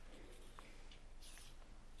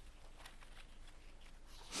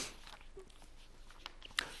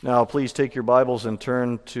Now, please take your Bibles and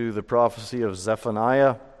turn to the prophecy of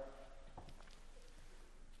Zephaniah.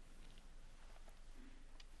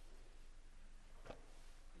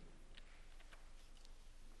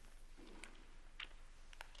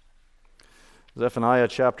 Zephaniah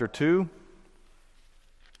chapter 2.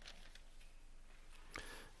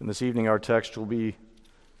 And this evening our text will be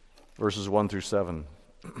verses 1 through 7.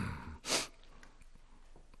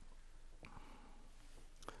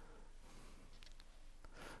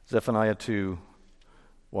 Zephaniah 2,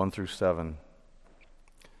 1 through 7.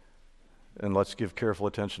 And let's give careful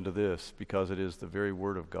attention to this, because it is the very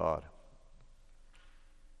word of God.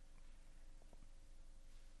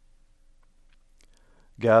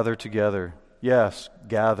 Gather together, yes,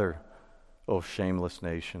 gather, O shameless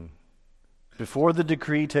nation, before the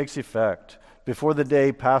decree takes effect, before the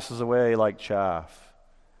day passes away like chaff,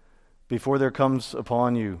 before there comes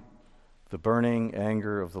upon you the burning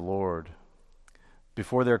anger of the Lord,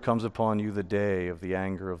 before there comes upon you the day of the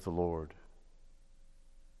anger of the Lord.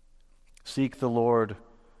 Seek the Lord,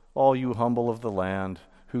 all you humble of the land,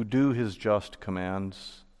 who do his just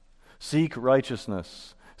commands. Seek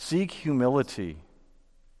righteousness, seek humility.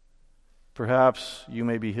 Perhaps you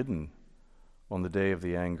may be hidden on the day of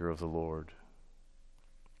the anger of the Lord.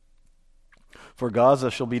 For Gaza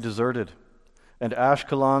shall be deserted, and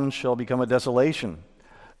Ashkelon shall become a desolation.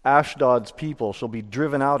 Ashdod's people shall be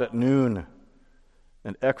driven out at noon,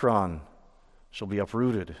 and Ekron shall be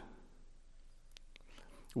uprooted.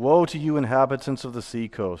 Woe to you, inhabitants of the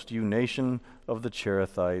seacoast, you nation of the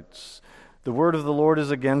Cherethites. The word of the Lord is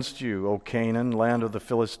against you, O Canaan, land of the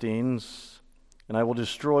Philistines, and I will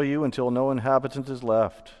destroy you until no inhabitant is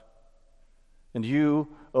left. And you,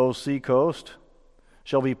 O seacoast,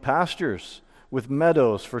 shall be pastures with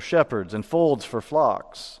meadows for shepherds and folds for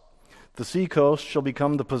flocks. The seacoast shall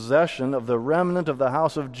become the possession of the remnant of the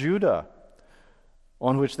house of Judah,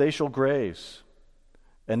 on which they shall graze,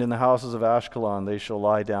 and in the houses of Ashkelon they shall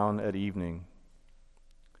lie down at evening.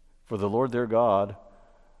 For the Lord their God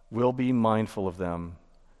will be mindful of them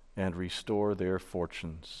and restore their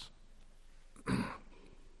fortunes.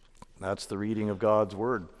 That's the reading of God's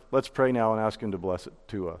word. Let's pray now and ask him to bless it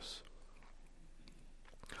to us.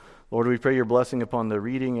 Lord, we pray your blessing upon the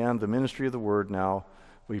reading and the ministry of the word now.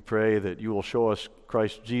 We pray that you will show us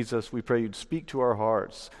Christ Jesus. We pray you'd speak to our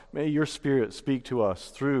hearts. May your Spirit speak to us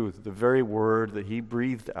through the very word that he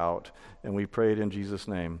breathed out. And we pray it in Jesus'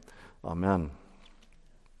 name. Amen.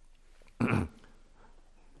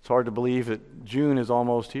 It's hard to believe that June is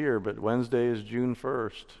almost here, but Wednesday is June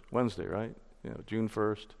 1st. Wednesday, right? Yeah, June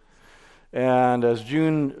 1st. And as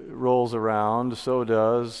June rolls around, so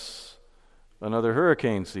does another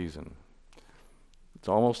hurricane season. It's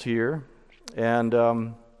almost here. And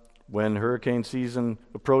when hurricane season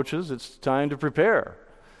approaches, it's time to prepare.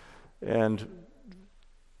 And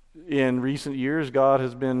in recent years, God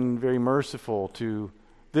has been very merciful to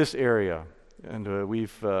this area. And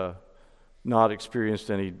we've not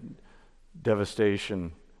experienced any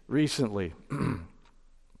devastation recently.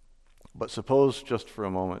 But suppose just for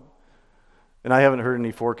a moment, and I haven't heard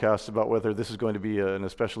any forecasts about whether this is going to be an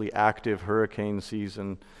especially active hurricane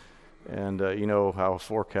season. And you know how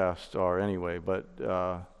forecasts are anyway, but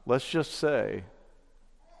let's just say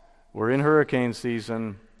we're in hurricane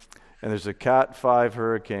season and there's a Cat 5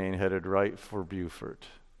 hurricane headed right for Beaufort.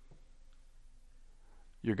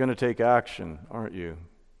 You're going to take action, aren't you?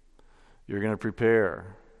 You're going to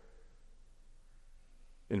prepare.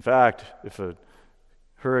 In fact, if a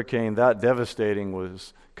hurricane that devastating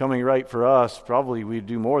was coming right for us, probably we'd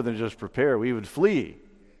do more than just prepare. We would flee.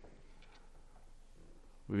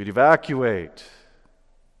 We would evacuate.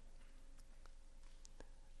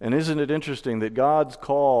 And isn't it interesting that God's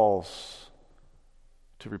calls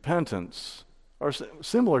to repentance are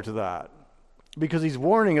similar to that? Because he's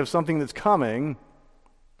warning of something that's coming,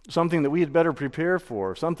 something that we had better prepare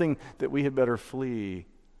for, something that we had better flee,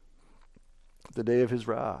 the day of his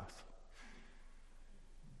wrath.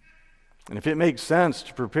 And if it makes sense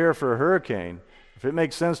to prepare for a hurricane, if it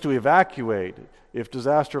makes sense to evacuate, if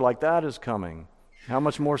disaster like that is coming, how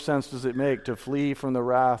much more sense does it make to flee from the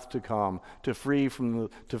wrath to come, to flee from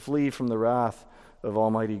the wrath of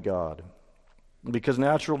Almighty God? Because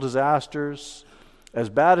natural disasters, as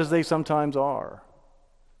bad as they sometimes are,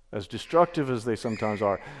 as destructive as they sometimes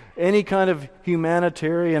are, any kind of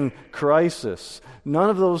humanitarian crisis,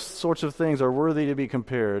 none of those sorts of things are worthy to be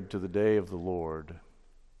compared to the day of the Lord.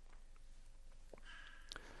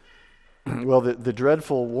 Well, the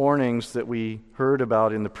dreadful warnings that we heard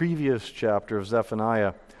about in the previous chapter of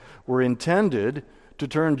Zephaniah were intended to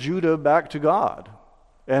turn Judah back to God.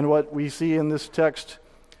 And what we see in this text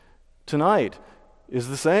tonight is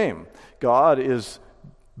the same. God is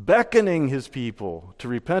beckoning his people to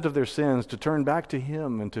repent of their sins, to turn back to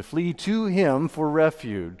him, and to flee to him for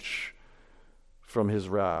refuge from his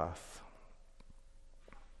wrath.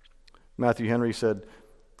 Matthew Henry said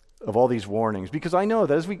of all these warnings, because I know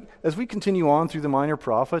that as we continue on through the minor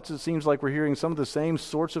prophets, it seems like we're hearing some of the same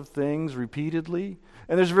sorts of things repeatedly,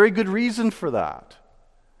 and there's very good reason for that.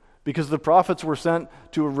 Because the prophets were sent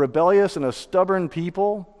to a rebellious and a stubborn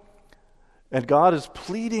people, and God is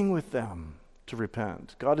pleading with them to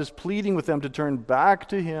repent. God is pleading with them to turn back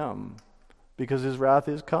to him because his wrath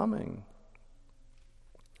is coming.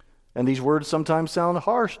 And these words sometimes sound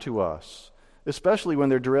harsh to us, especially when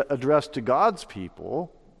they're addressed to God's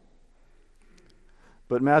people.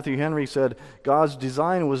 But Matthew Henry said, God's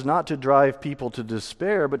design was not to drive people to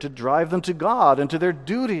despair, but to drive them to God and to their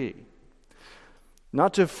duty.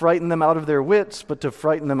 Not to frighten them out of their wits, but to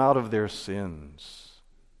frighten them out of their sins.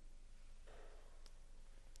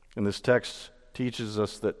 And this text teaches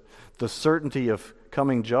us that the certainty of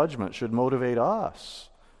coming judgment should motivate us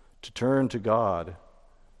to turn to God,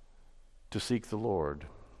 to seek the Lord.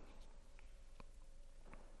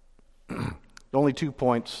 Only 2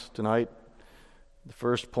 points tonight. The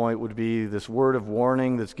first point would be this word of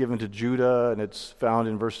warning that's given to Judah, and it's found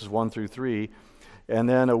in verses 1 through 3. And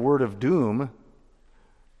then a word of doom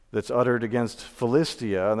that's uttered against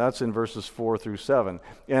Philistia, and that's in verses 4 through 7.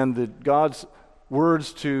 And God's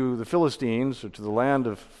words to the Philistines, or to the land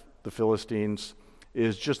of the Philistines,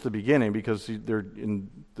 is just the beginning, because they're in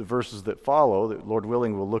the verses that follow, that Lord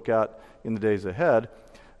willing we'll look at in the days ahead,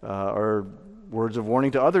 are words of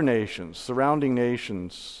warning to other nations, surrounding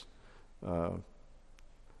nations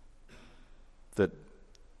that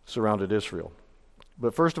surrounded Israel.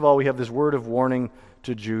 But first of all, we have this word of warning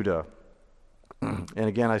to Judah. And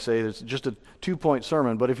again, I say it's just a 2-point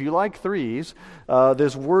sermon, but if you like threes,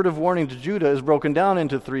 this word of warning to Judah is broken down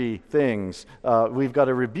into 3 things. We've got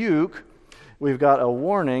a rebuke, we've got a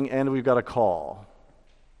warning, and we've got a call.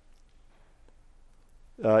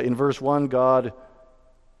 In verse 1, God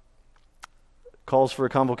calls for a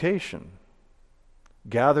convocation.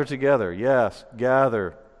 Gather together. Yes,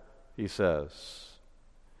 gather, he says.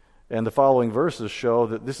 And the following verses show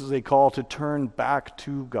that this is a call to turn back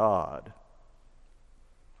to God.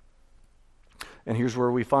 And here's where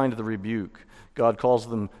we find the rebuke. God calls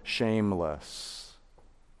them shameless.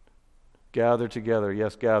 Gather together.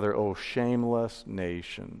 Yes, gather, O shameless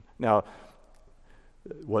nation. Now,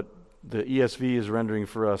 what the ESV is rendering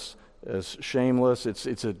for us as shameless,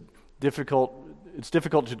 it's difficult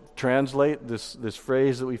to translate this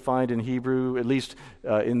phrase that we find in Hebrew, at least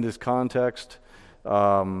in this context.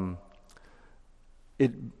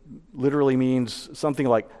 It literally means something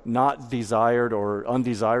like not desired or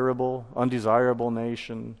undesirable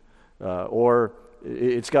nation, or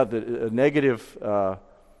it's got a negative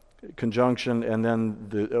conjunction and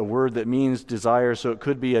then a word that means desire, so it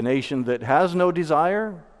could be a nation that has no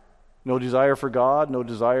desire for God, no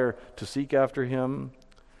desire to seek after him.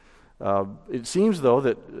 It seems, though,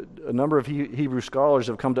 that a number of Hebrew scholars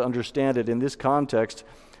have come to understand it in this context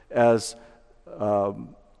as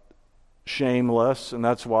shameless, and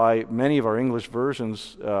that's why many of our English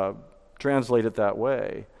versions translate it that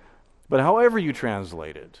way. But however you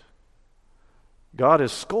translate it, God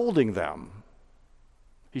is scolding them.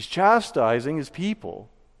 He's chastising his people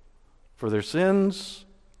for their sins,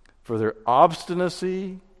 for their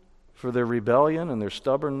obstinacy, for their rebellion and their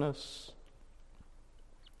stubbornness.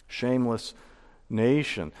 Shameless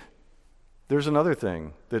nation. There's another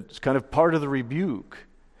thing that's kind of part of the rebuke.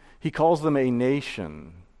 He calls them a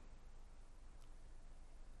nation.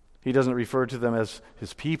 He doesn't refer to them as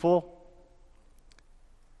his people.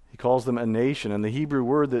 He calls them a nation. And the Hebrew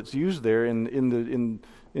word that's used there in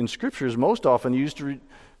Scripture is most often used to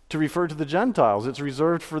refer to the Gentiles. It's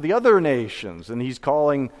reserved for the other nations. And he's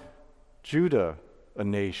calling Judah a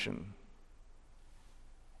nation.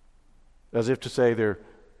 As if to say they're,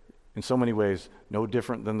 in so many ways, no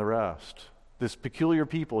different than the rest. This peculiar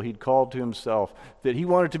people he'd called to himself, that he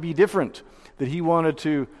wanted to be different, that he wanted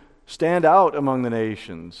to stand out among the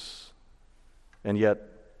nations, and yet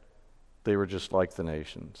they were just like the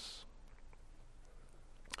nations.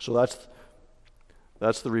 So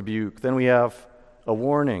that's the rebuke. Then we have a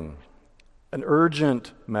warning, an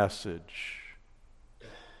urgent message.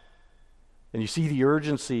 And you see the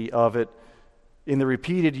urgency of it in the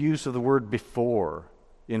repeated use of the word before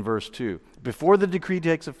in verse 2. Before the decree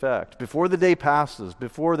takes effect, before the day passes,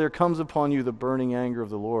 before there comes upon you the burning anger of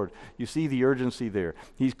the Lord. You see the urgency there.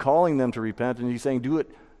 He's calling them to repent, and he's saying, do it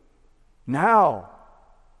now,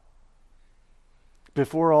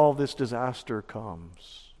 before all this disaster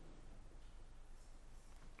comes,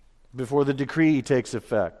 before the decree takes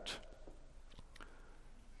effect.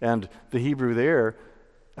 And the Hebrew there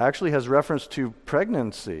actually has reference to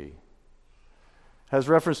pregnancy, has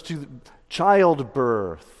reference to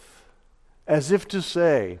childbirth, as if to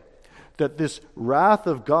say that this wrath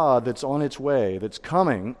of God that's on its way, that's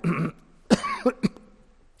coming,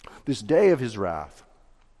 this day of his wrath,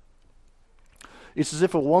 it's as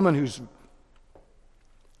if a woman who's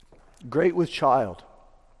great with child,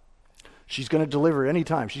 she's going to deliver any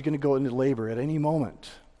time. She's going to go into labor at any moment.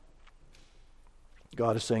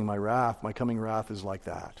 God is saying, my wrath, my coming wrath is like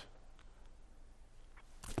that.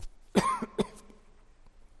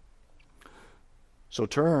 So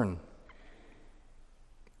turn.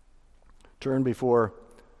 Turn before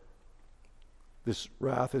this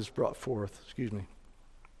wrath is brought forth. Excuse me.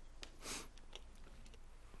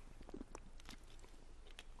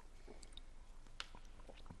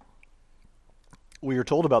 We are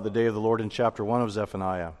told about the day of the Lord in chapter 1 of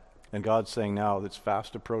Zephaniah, and God's saying now it's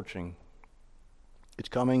fast approaching. It's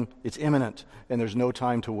coming, it's imminent, and there's no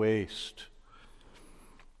time to waste.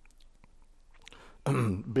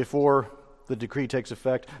 Before the decree takes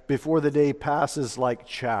effect, before the day passes like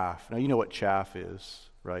chaff. Now you know what chaff is,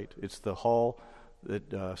 right? It's the hull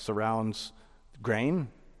that surrounds grain.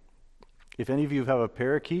 If any of you have a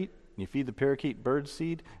parakeet, you feed the parakeet bird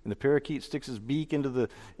seed, and the parakeet sticks his beak into the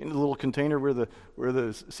little container where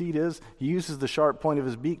the seed is. He uses the sharp point of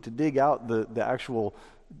his beak to dig out the actual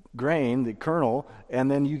grain, the kernel, and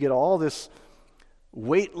then you get all this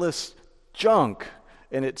weightless junk,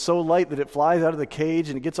 and it's so light that it flies out of the cage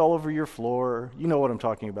and it gets all over your floor. You know what I'm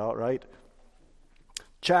talking about, right?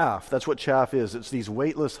 Chaff, that's what chaff is. It's these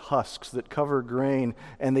weightless husks that cover grain,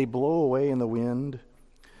 and they blow away in the wind.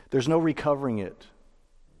 There's no recovering it.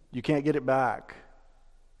 You can't get it back.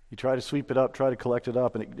 You try to sweep it up, try to collect it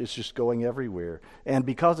up, and it's just going everywhere. And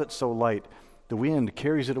because it's so light, the wind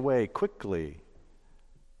carries it away quickly.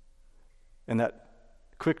 And that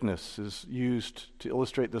quickness is used to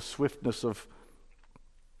illustrate the swiftness of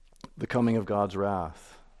the coming of God's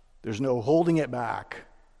wrath. There's no holding it back.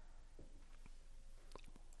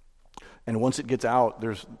 And once it gets out,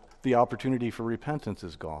 there's the opportunity for repentance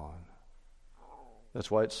is gone.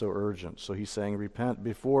 That's why it's so urgent. So he's saying, repent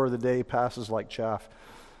before the day passes like chaff,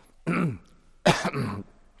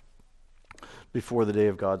 before the day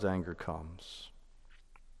of God's anger comes.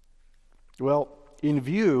 Well, in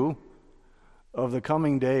view of the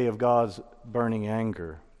coming day of God's burning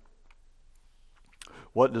anger,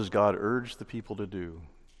 what does God urge the people to do?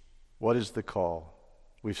 What is the call?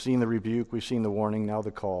 We've seen the rebuke, we've seen the warning, now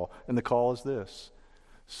the call. And the call is this: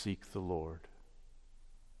 seek the Lord.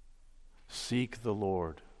 Seek the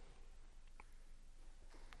Lord.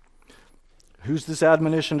 Who's this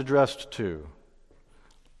admonition addressed to?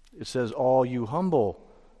 It says, all you humble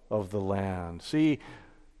of the land. See,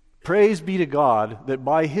 praise be to God that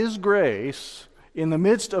by His grace, in the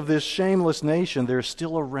midst of this shameless nation, there's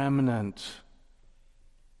still a remnant.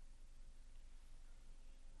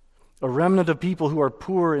 A remnant of people who are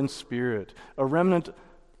poor in spirit. A remnant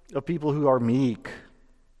of people who are meek.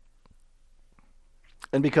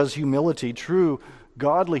 And because humility, true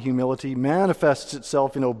godly humility, manifests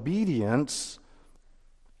itself in obedience,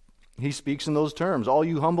 he speaks in those terms. All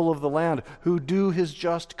you humble of the land who do His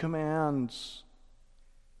just commands.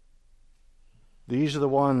 These are the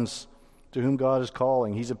ones to whom God is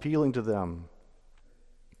calling. He's appealing to them.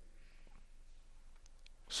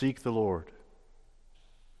 Seek the Lord.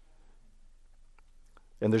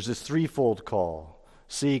 And there's this threefold call.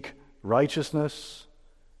 Seek righteousness,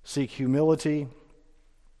 seek humility,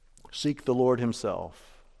 seek the Lord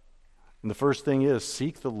Himself. And the first thing is,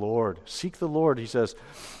 seek the Lord. Seek the Lord, he says.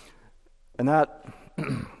 And that's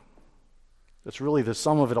really the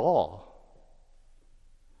sum of it all.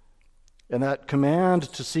 And that command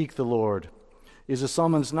to seek the Lord is a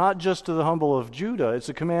summons not just to the humble of Judah, it's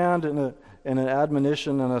a command and an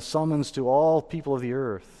admonition and a summons to all people of the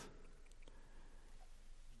earth.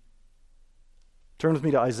 Turn with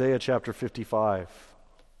me to Isaiah chapter 55.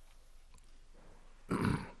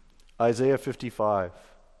 Isaiah 55.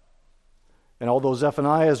 And although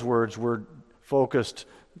Zephaniah's words were focused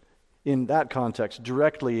in that context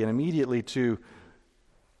directly and immediately to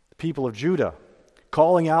the people of Judah,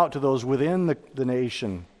 calling out to those within the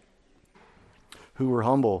nation who were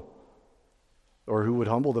humble or who would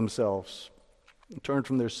humble themselves and turn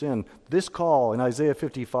from their sin. This call in Isaiah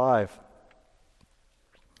 55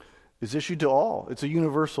 is issued to all. It's a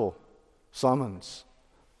universal summons.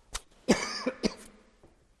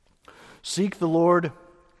 Seek the Lord,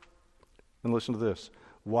 and listen to this,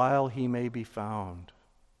 while He may be found.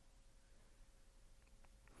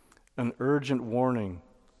 An urgent warning,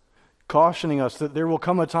 cautioning us that there will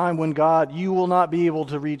come a time when God, you will not be able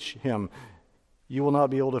to reach Him. you will not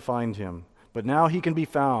be able to find him. But now he can be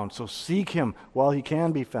found, so seek him while he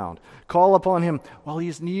can be found. Call upon him while he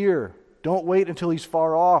is near. Don't wait until he's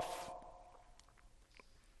far off.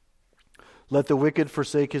 Let the wicked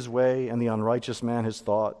forsake his way, and the unrighteous man his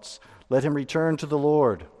thoughts. Let him return to the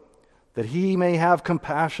Lord, that he may have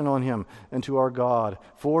compassion on him, and to our God,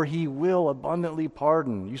 for he will abundantly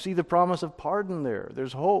pardon. You see the promise of pardon there.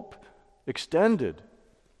 There's hope extended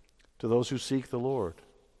to those who seek the Lord.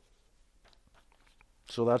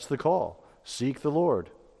 So that's the call. Seek the Lord.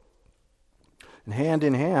 And hand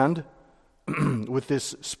in hand with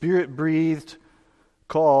this Spirit-breathed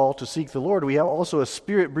call to seek the Lord, we have also a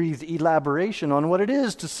Spirit-breathed elaboration on what it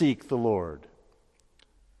is to seek the Lord.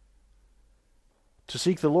 To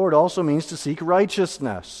seek the Lord also means to seek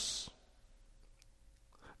righteousness.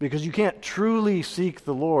 Because you can't truly seek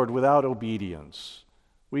the Lord without obedience.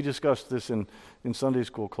 We discussed this in Sunday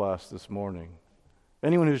school class this morning.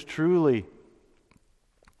 Anyone who's truly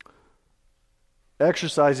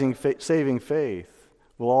exercising saving faith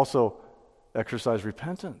will also exercise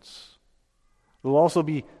repentance. Will also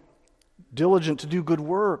be diligent to do good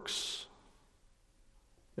works.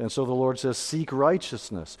 And so the Lord says, seek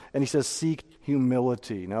righteousness. And he says, seek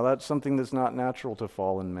humility. Now that's something that's not natural to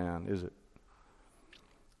fallen man, is it?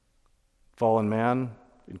 Fallen man,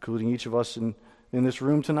 including each of us in this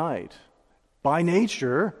room tonight, by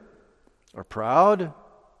nature are proud.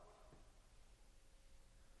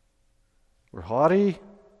 We're haughty.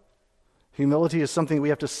 Humility is something we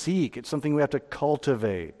have to seek. It's something we have to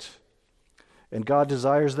cultivate. And God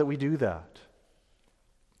desires that we do that.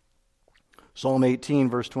 Psalm 18,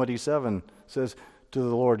 verse 27 says to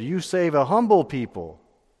the Lord, you save a humble people,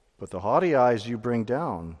 but the haughty eyes you bring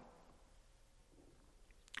down.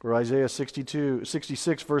 Or Isaiah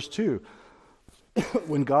 66, verse 2,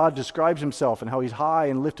 when God describes himself and how he's high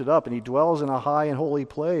and lifted up and he dwells in a high and holy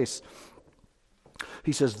place,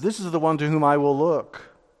 he says, this is the one to whom I will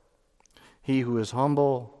look, he who is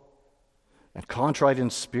humble and contrite in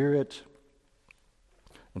spirit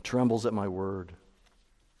and trembles at my word.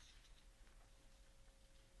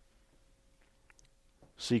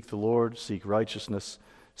 Seek the Lord, seek righteousness,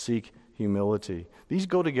 seek humility. These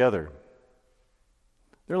go together.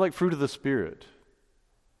 They're like fruit of the Spirit.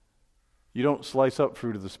 You don't slice up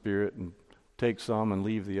fruit of the Spirit and take some and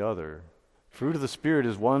leave the other. Fruit of the Spirit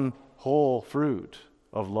is one whole fruit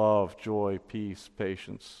of love, joy, peace,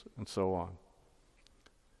 patience, and so on.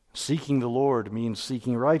 Seeking the Lord means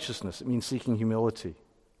seeking righteousness. It means seeking humility.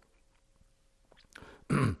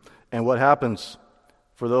 And what happens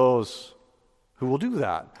for those who will do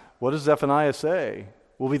that? What does Zephaniah say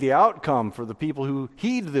will be the outcome for the people who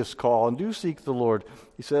heed this call and do seek the Lord?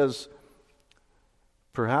 He says,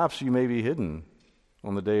 perhaps you may be hidden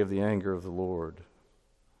on the day of the anger of the Lord.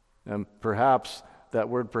 And perhaps, that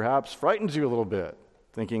word perhaps frightens you a little bit,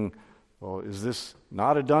 thinking, well, is this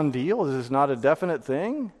not a done deal? Is this not a definite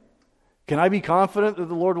thing? Can I be confident that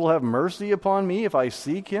the Lord will have mercy upon me if I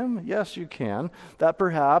seek him? Yes, you can. That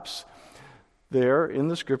perhaps there in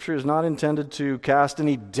the Scripture is not intended to cast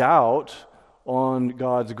any doubt on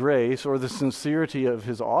God's grace or the sincerity of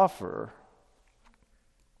his offer.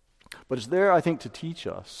 But it's there, I think, to teach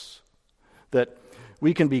us that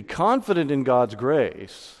we can be confident in God's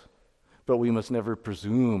grace, but we must never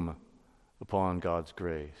presume upon God's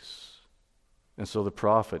grace. And so the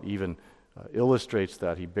prophet even illustrates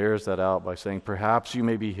that. He bears that out by saying, perhaps you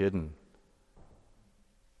may be hidden.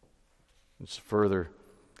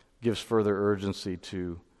 Gives further urgency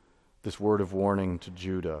to this word of warning to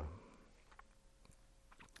Judah.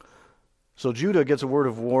 So Judah gets a word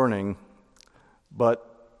of warning, but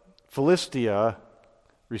Philistia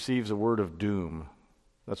receives a word of doom.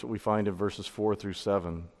 That's what we find in verses 4 through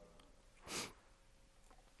 7.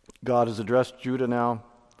 God has addressed Judah now,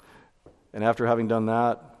 and after having done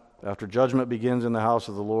that, after judgment begins in the house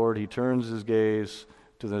of the Lord, he turns his gaze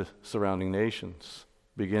to the surrounding nations,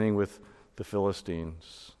 beginning with the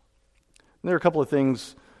Philistines. And there are a couple of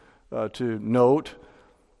things to note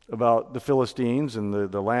about the Philistines and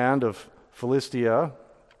the land of Philistia.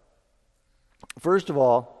 First of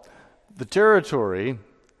all, the territory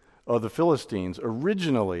of the Philistines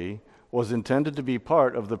originally was intended to be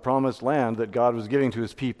part of the promised land that God was giving to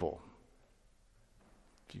his people.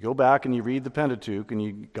 If you go back and you read the Pentateuch,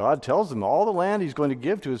 and God tells them all the land he's going to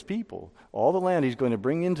give to his people, all the land he's going to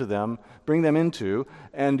bring them into,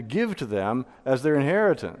 and give to them as their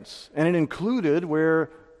inheritance. And it included where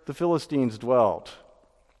the Philistines dwelt.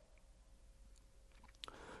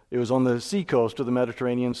 It was on the seacoast of the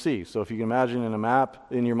Mediterranean Sea. So if you can imagine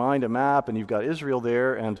in your mind a map, and you've got Israel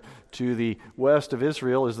there, and to the west of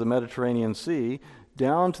Israel is the Mediterranean Sea,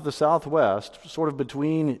 down to the southwest, sort of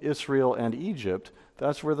between Israel and Egypt,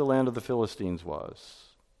 that's where the land of the Philistines was.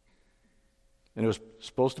 And it was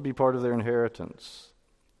supposed to be part of their inheritance.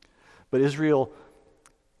 But Israel,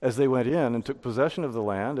 as they went in and took possession of the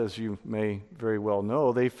land, as you may very well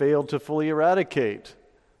know, they failed to fully eradicate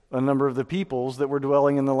a number of the peoples that were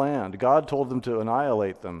dwelling in the land. God told them to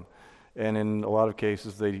annihilate them, and in a lot of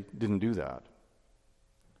cases they didn't do that.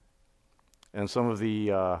 And some of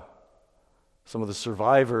the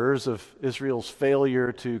survivors of Israel's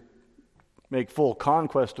failure to make full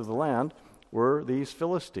conquest of the land were these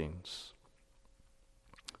Philistines.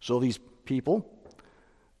 So these people,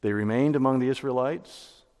 they remained among the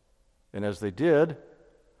Israelites, and as they did,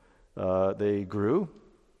 they grew.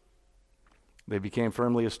 They became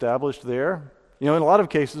firmly established there. In a lot of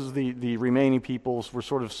cases, the remaining peoples were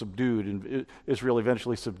sort of subdued, and Israel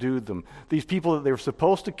eventually subdued them. These people that they were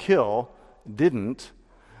supposed to kill didn't.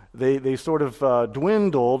 They sort of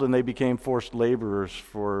dwindled, and they became forced laborers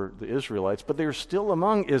for the Israelites, but they were still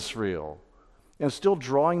among Israel and still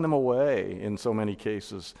drawing them away, in so many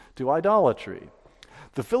cases, to idolatry.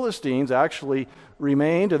 The Philistines actually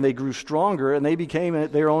remained, and they grew stronger, and they became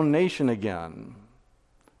their own nation again.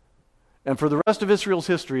 And for the rest of Israel's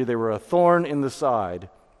history, they were a thorn in the side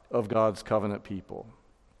of God's covenant people.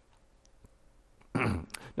 Now,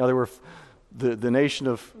 they were the nation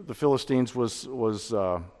of the Philistines was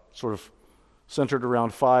sort of centered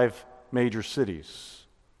around 5 major cities,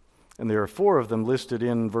 and there are 4 of them listed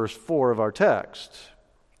in verse 4 of our text.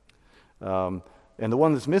 And the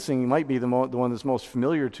one that's missing might be the one that's most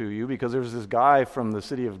familiar to you, because there was this guy from the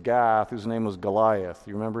city of Gath whose name was Goliath.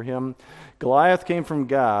 You remember him? Goliath came from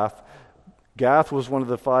Gath. Gath was one of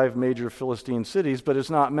the 5 major Philistine cities, but it's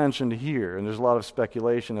not mentioned here, and there's a lot of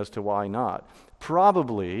speculation as to why not.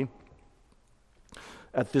 Probably,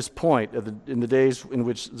 at this point, in the days in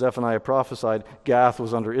which Zephaniah prophesied, Gath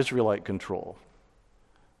was under Israelite control,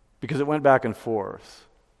 because it went back and forth.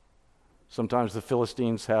 Sometimes the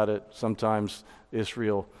Philistines had it, sometimes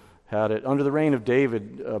Israel had it. Under the reign of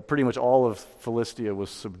David, pretty much all of Philistia was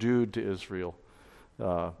subdued to Israel.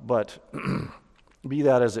 But be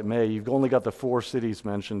that as it may, you've only got the 4 cities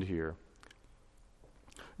mentioned here: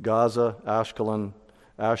 Gaza, Ashkelon,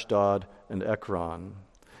 Ashdod, and Ekron.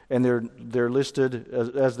 And they're listed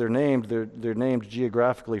as they're named. They're named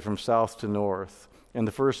geographically from south to north. And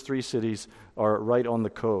the first 3 cities are right on the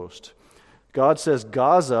coast. God says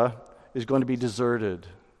Gaza is going to be deserted.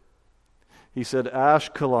 He said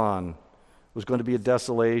Ashkelon was going to be a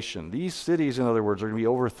desolation. These cities, in other words, are going to be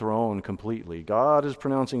overthrown completely. God is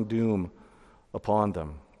pronouncing doom upon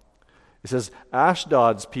them. It says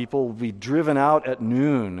Ashdod's people will be driven out at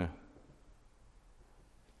noon.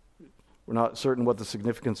 We're not certain what the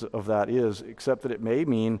significance of that is, except that it may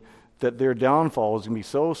mean that their downfall is going to be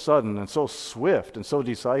so sudden and so swift and so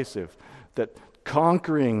decisive that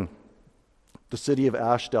conquering the city of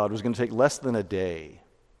Ashdod was going to take less than a day.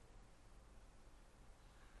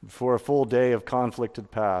 Before a full day of conflict had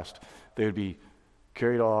passed, they would be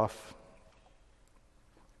carried off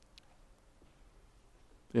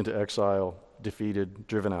into exile, defeated,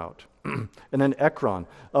 driven out. And then Ekron,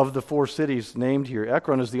 of the 4 cities named here,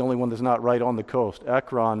 Ekron is the only one that's not right on the coast.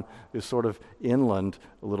 Ekron is sort of inland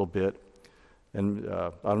a little bit. And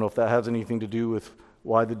I don't know if that has anything to do with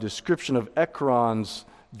why the description of Ekron's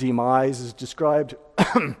demise is described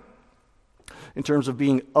in terms of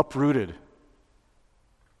being uprooted.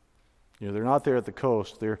 They're not there at the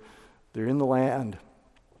coast. They're in the land.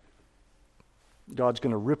 God's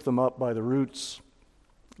going to rip them up by the roots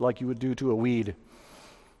like you would do to a weed.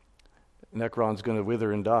 And Ekron's going to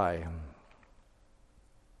wither and die.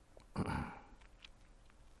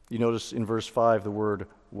 You notice in verse 5 the word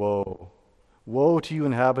woe. Woe to you,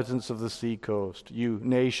 inhabitants of the seacoast, you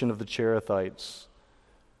nation of the Cherethites.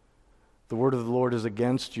 The word of the Lord is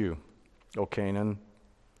against you, O Canaan,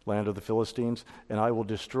 land of the Philistines, and I will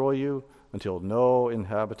destroy you until no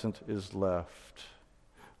inhabitant is left.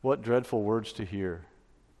 What dreadful words to hear.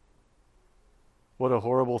 What a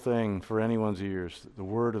horrible thing for anyone's ears. The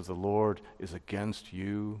word of the Lord is against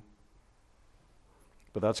you.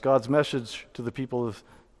 But that's God's message to the people of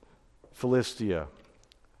Philistia.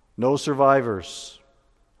 No survivors.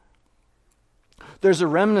 There's a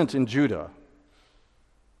remnant in Judah,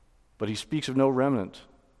 but he speaks of no remnant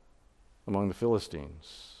among the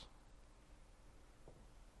Philistines.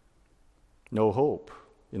 No hope,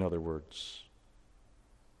 in other words.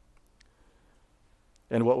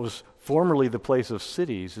 And what was formerly the place of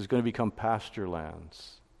cities is going to become pasture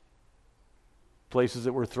lands. places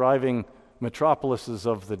that were thriving metropolises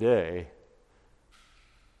of the day,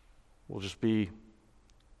 will just be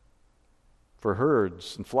for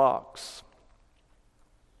herds and flocks.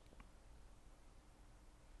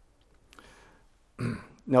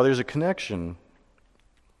 Now, there's a connection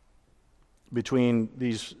between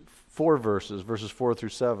these four verses 4 through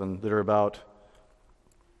 7, that are about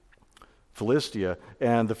Philistia,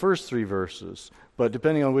 and the first three verses. But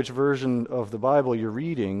depending on which version of the Bible you're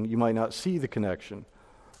reading, you might not see the connection.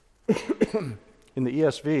 In the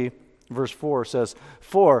ESV, verse 4 says,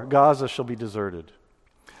 "For Gaza shall be deserted."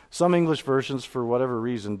 Some English versions, for whatever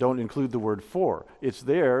reason, don't include the word "for." It's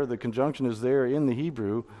there, the conjunction is there in the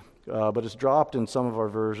Hebrew, but it's dropped in some of our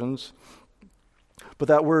versions. But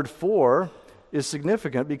that word "for" is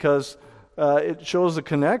significant because it shows a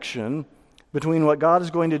connection between what God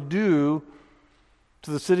is going to do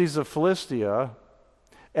to the cities of Philistia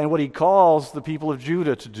and what he calls the people of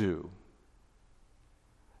Judah to do.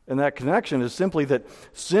 And that connection is simply that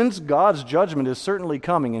since God's judgment is certainly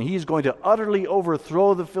coming and he's going to utterly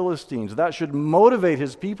overthrow the Philistines, that should motivate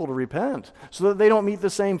his people to repent so that they don't meet the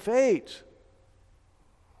same fate.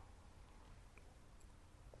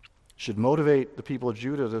 Should motivate the people of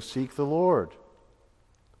Judah to seek the Lord.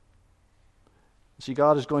 See,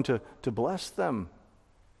 God is going to bless them,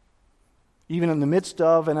 even in the midst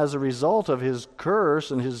of and as a result of his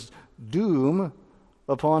curse and his doom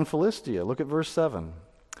upon Philistia. Look at verse 7.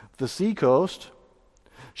 "The seacoast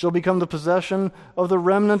shall become the possession of the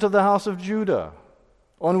remnant of the house of Judah,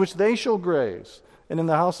 on which they shall graze, and in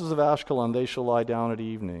the houses of Ashkelon they shall lie down at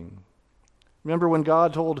evening." Remember when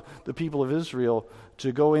God told the people of Israel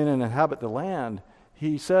to go in and inhabit the land,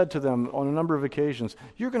 he said to them on a number of occasions,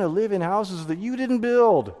 "You're going to live in houses that you didn't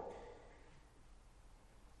build.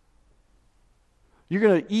 You're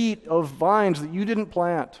going to eat of vines that you didn't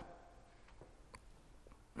plant."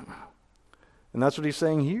 And that's what he's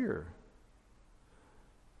saying here.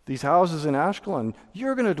 These houses in Ashkelon,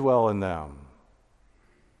 you're going to dwell in them,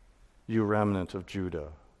 you remnant of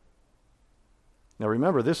Judah. Now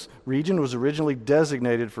remember, this region was originally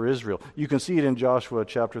designated for Israel. You can see it in Joshua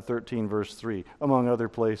chapter 13, verse 3, among other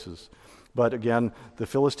places. But again, the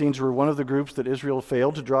Philistines were one of the groups that Israel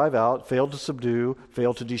failed to drive out, failed to subdue,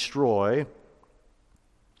 failed to destroy.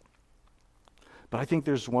 But I think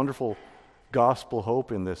there's wonderful gospel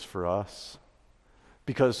hope in this for us,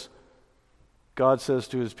 because God says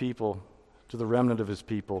to his people, to the remnant of his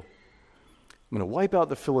people, "I'm going to wipe out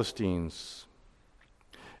the Philistines,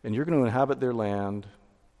 and you're going to inhabit their land.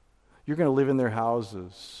 You're going to live in their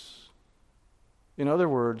houses." In other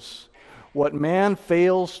words, what man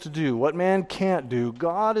fails to do, what man can't do,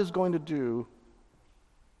 God is going to do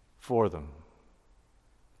for them.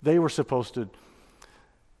 They were supposed to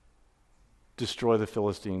destroy the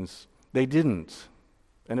Philistines. They didn't.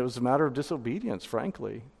 And it was a matter of disobedience,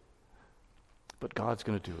 frankly. But God's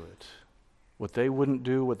going to do it. What they wouldn't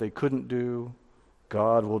do, what they couldn't do,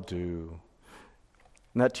 God will do.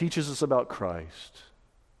 And that teaches us about Christ.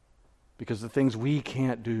 Because the things we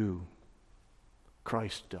can't do,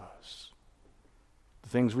 Christ does. The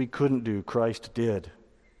things we couldn't do, Christ did.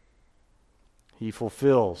 He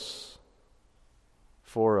fulfills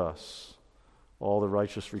for us all the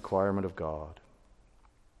righteous requirement of God.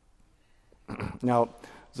 Now,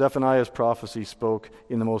 Zephaniah's prophecy spoke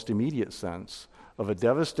in the most immediate sense of a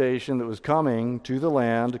devastation that was coming to the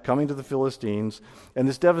land, coming to the Philistines, and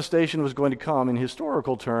this devastation was going to come in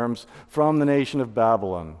historical terms from the nation of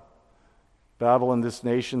Babylon. Babylon, this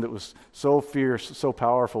nation that was so fierce, so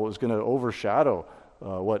powerful, was going to overshadow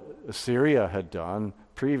what Assyria had done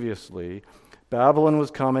previously. Babylon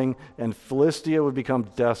was coming, and Philistia would become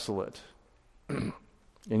desolate. And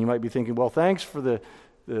you might be thinking, well, thanks for the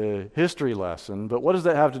history lesson, but what does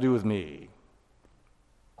that have to do with me?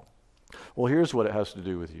 Well, here's what it has to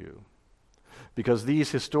do with you. Because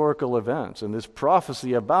these historical events and this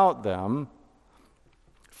prophecy about them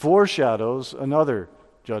foreshadows another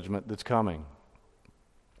judgment that's coming.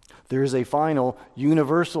 There is a final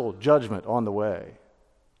universal judgment on the way.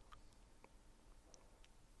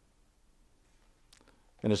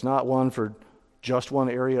 And it's not one for just one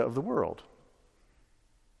area of the world.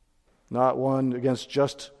 Not one against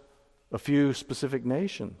just a few specific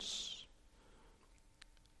nations.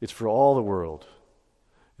 It's for all the world.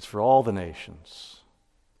 It's for all the nations.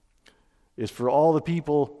 It's for all the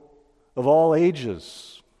people of all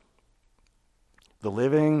ages, the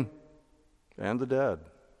living and the dead.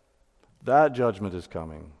 That judgment is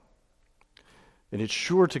coming. And it's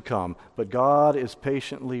sure to come, but God is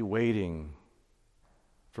patiently waiting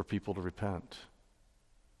for people to repent.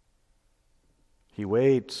 He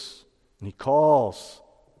waits, and he calls,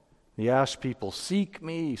 and He asks people, seek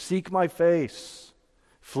me, seek my face,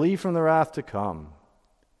 flee from the wrath to come.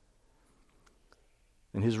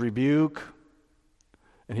 And his rebuke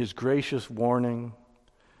and his gracious warning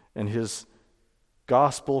and his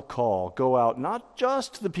gospel call go out not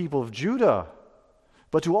just to the people of Judah,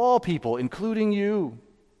 but to all people, including you.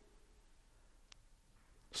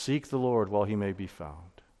 Seek the Lord while he may be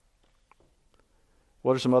found.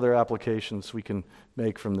 What are some other applications we can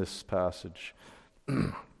make from this passage?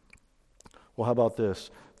 Well, how about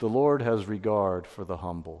this? The Lord has regard for the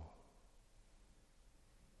humble.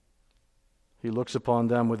 He looks upon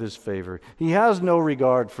them with his favor. He has no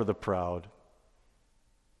regard for the proud.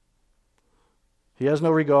 He has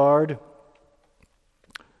no regard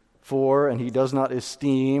for, and he does not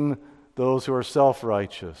esteem those who are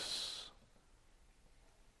self-righteous.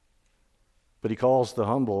 But he calls the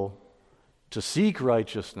humble to seek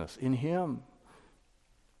righteousness in him,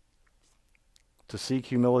 to seek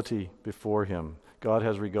humility before him. God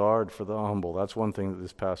has regard for the humble. That's one thing that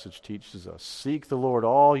this passage teaches us. Seek the Lord,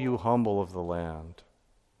 all you humble of the land.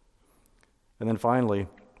 And then finally,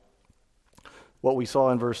 what we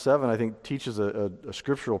saw in verse 7, I think, teaches a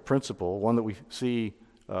scriptural principle, one that we see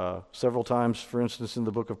several times, for instance, in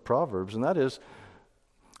the book of Proverbs, and that is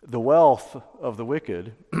the wealth of the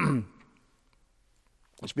wicked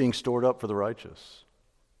is being stored up for the righteous.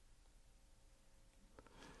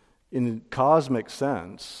 In cosmic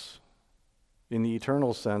sense, in the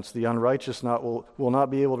eternal sense, the unrighteous will not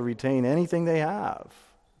be able to retain anything they have.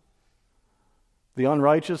 The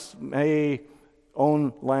unrighteous may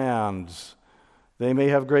own lands. They may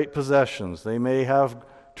have great possessions. They may have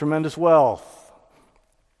tremendous wealth.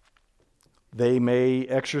 They may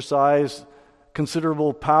exercise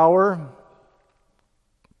considerable power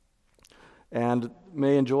and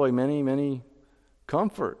may enjoy many, many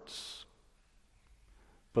comforts.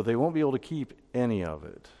 But they won't be able to keep any of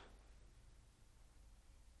it.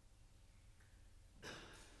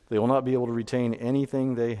 They will not be able to retain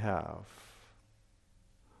anything they have.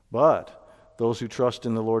 But those who trust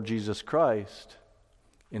in the Lord Jesus Christ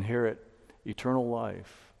inherit eternal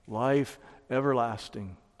life, life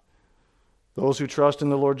everlasting. Those who trust in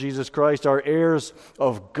the Lord Jesus Christ are heirs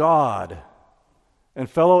of God and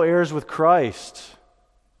fellow heirs with Christ.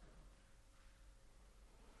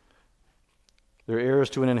 They're heirs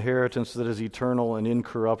to an inheritance that is eternal and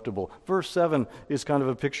incorruptible. Verse 7 is kind of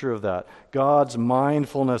a picture of that. God's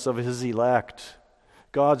mindfulness of his elect.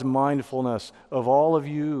 God's mindfulness of all of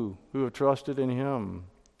you who have trusted in him.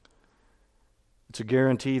 It's a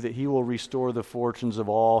guarantee that he will restore the fortunes of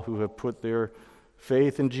all who have put their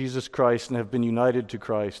faith in Jesus Christ and have been united to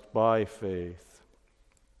Christ by faith.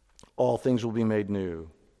 All things will be made new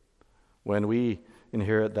when we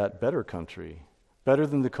inherit that better country, better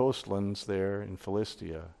than the coastlands there in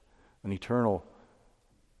Philistia, an eternal,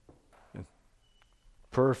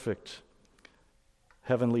 perfect,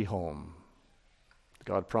 heavenly home.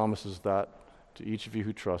 God promises that to each of you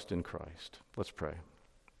who trust in Christ. Let's pray.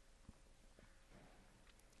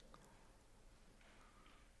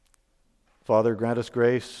 Father, grant us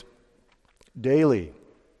grace daily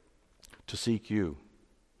to seek you.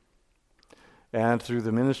 And through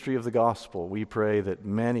the ministry of the gospel, we pray that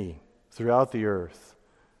many throughout the earth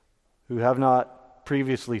who have not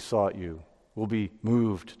previously sought you will be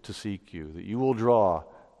moved to seek you, that you will draw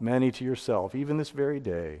many to yourself, even this very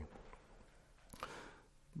day.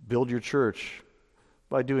 Build your church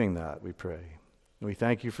by doing that, we pray. And we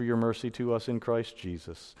thank you for your mercy to us in Christ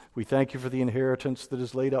Jesus. We thank you for the inheritance that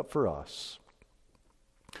is laid up for us.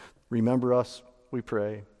 Remember us, we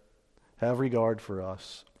pray. Have regard for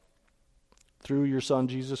us through your Son,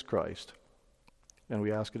 Jesus Christ. And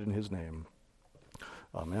we ask it in his name.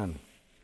 Amen.